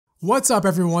What's up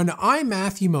everyone, I'm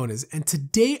Matthew Moniz, and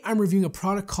today I'm reviewing a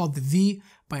product called the V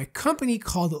by a company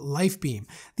called LifeBeam.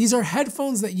 These are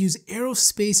headphones that use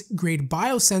aerospace grade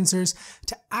biosensors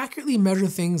to accurately measure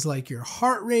things like your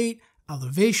heart rate,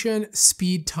 elevation,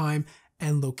 speed, time,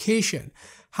 and location.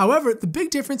 However, the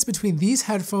big difference between these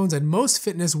headphones and most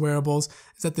fitness wearables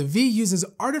is that the V uses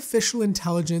artificial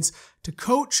intelligence to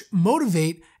coach,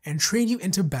 motivate, and train you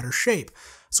into better shape.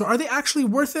 So are they actually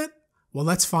worth it? Well,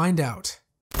 let's find out.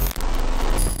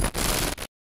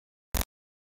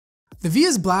 The V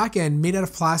is black and made out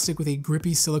of plastic with a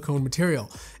grippy silicone material.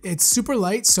 It's super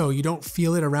light so you don't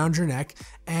feel it around your neck,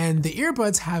 and the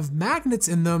earbuds have magnets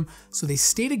in them so they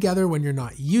stay together when you're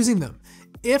not using them.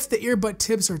 If the earbud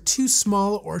tips are too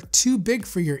small or too big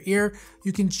for your ear,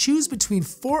 you can choose between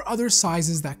 4 other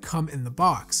sizes that come in the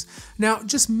box. Now,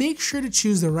 just make sure to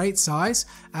choose the right size,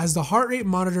 as the heart rate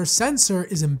monitor sensor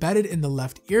is embedded in the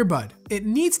left earbud. It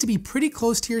needs to be pretty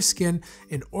close to your skin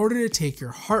in order to take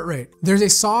your heart rate. There's a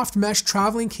soft mesh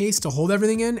traveling case to hold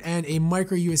everything in and a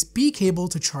micro USB cable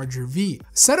to charge your V.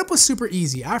 Setup was super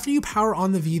easy. After you power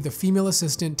on the V, the female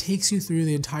assistant takes you through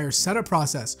the entire setup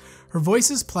process. Her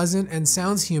voice is pleasant and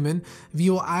sounds human. V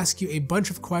will ask you a bunch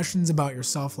of questions about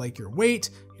yourself, like your weight,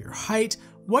 your height,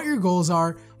 what your goals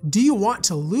are, do you want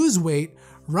to lose weight,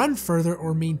 run further,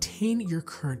 or maintain your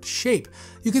current shape.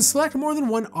 You can select more than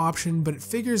one option, but it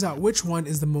figures out which one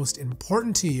is the most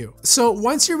important to you. So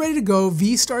once you're ready to go,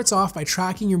 V starts off by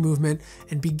tracking your movement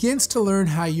and begins to learn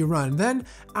how you run. Then,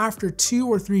 after 2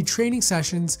 or 3 training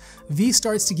sessions, V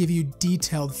starts to give you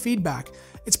detailed feedback.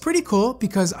 It's pretty cool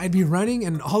because I'd be running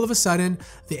and all of a sudden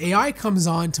the AI comes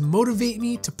on to motivate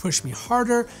me, to push me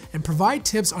harder, and provide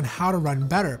tips on how to run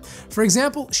better. For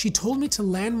example, she told me to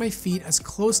land my feet as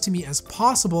close to me as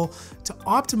possible to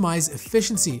optimize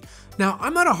efficiency. Now,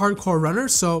 I'm not a hardcore runner,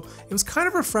 so it was kind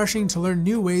of refreshing to learn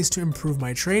new ways to improve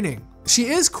my training. She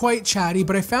is quite chatty,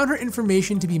 but I found her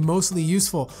information to be mostly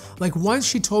useful. Like once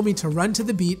she told me to run to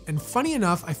the beat, and funny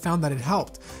enough, I found that it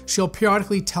helped. She'll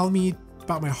periodically tell me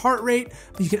about my heart rate,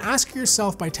 but you can ask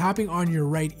yourself by tapping on your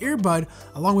right earbud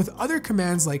along with other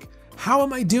commands like, how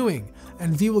am I doing?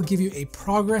 And V will give you a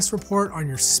progress report on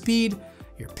your speed,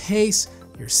 your pace,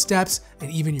 your steps, and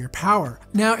even your power.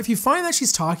 Now, if you find that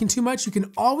she's talking too much, you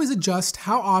can always adjust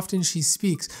how often she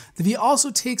speaks. The V also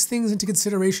takes things into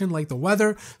consideration like the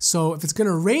weather, so if it's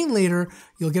gonna rain later,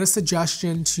 you'll get a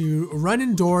suggestion to run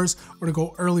indoors or to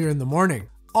go earlier in the morning.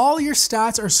 All your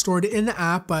stats are stored in the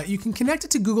app, but you can connect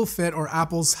it to Google Fit or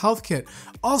Apple's Health Kit.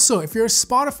 Also, if you're a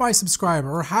Spotify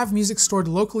subscriber or have music stored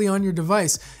locally on your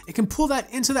device, it can pull that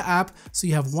into the app so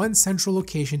you have one central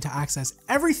location to access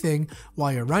everything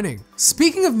while you're running.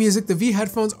 Speaking of music, the V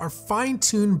headphones are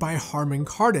fine-tuned by Harman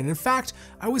Kardon. In fact,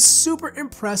 I was super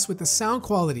impressed with the sound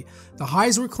quality. The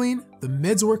highs were clean, the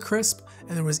mids were crisp,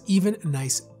 and there was even a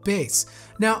nice bass.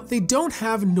 Now, they don't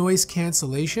have noise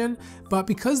cancellation, but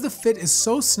because the fit is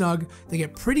so snug, they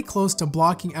get pretty close to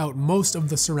blocking out most of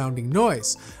the surrounding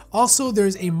noise. Also,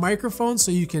 there's a microphone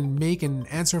so you can make and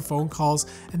answer phone calls,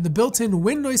 and the built-in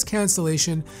wind noise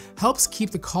cancellation helps keep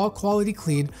the call quality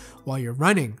clean while you're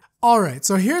running. Alright,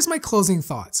 so here's my closing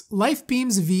thoughts.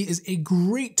 LifeBeam's V is a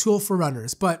great tool for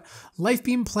runners, but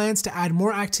LifeBeam plans to add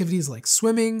more activities like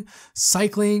swimming,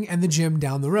 cycling, and the gym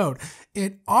down the road.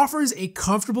 It offers a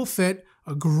comfortable fit,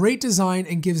 a great design,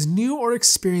 and gives new or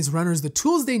experienced runners the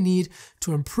tools they need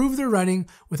to improve their running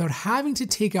without having to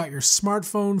take out your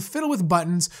smartphone, fiddle with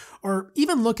buttons, or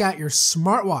even look at your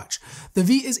smartwatch. The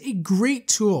V is a great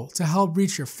tool to help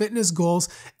reach your fitness goals,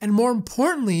 and more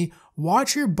importantly,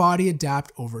 watch your body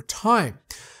adapt over time.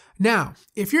 Now,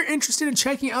 if you're interested in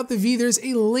checking out the V, there's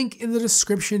a link in the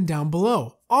description down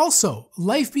below. Also,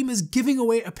 LifeBeam is giving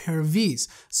away a pair of Vs,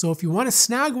 so if you want to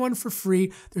snag one for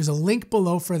free, there's a link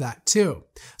below for that too.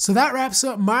 So that wraps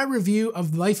up my review of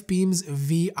LifeBeam's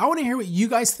V. I want to hear what you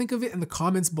guys think of it in the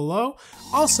comments below.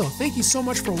 Also, thank you so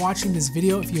much for watching this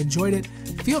video. If you enjoyed it,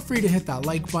 feel free to hit that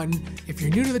like button. If you're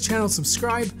new to the channel,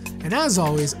 subscribe, and as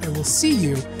always, I will see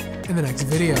you in the next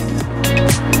video.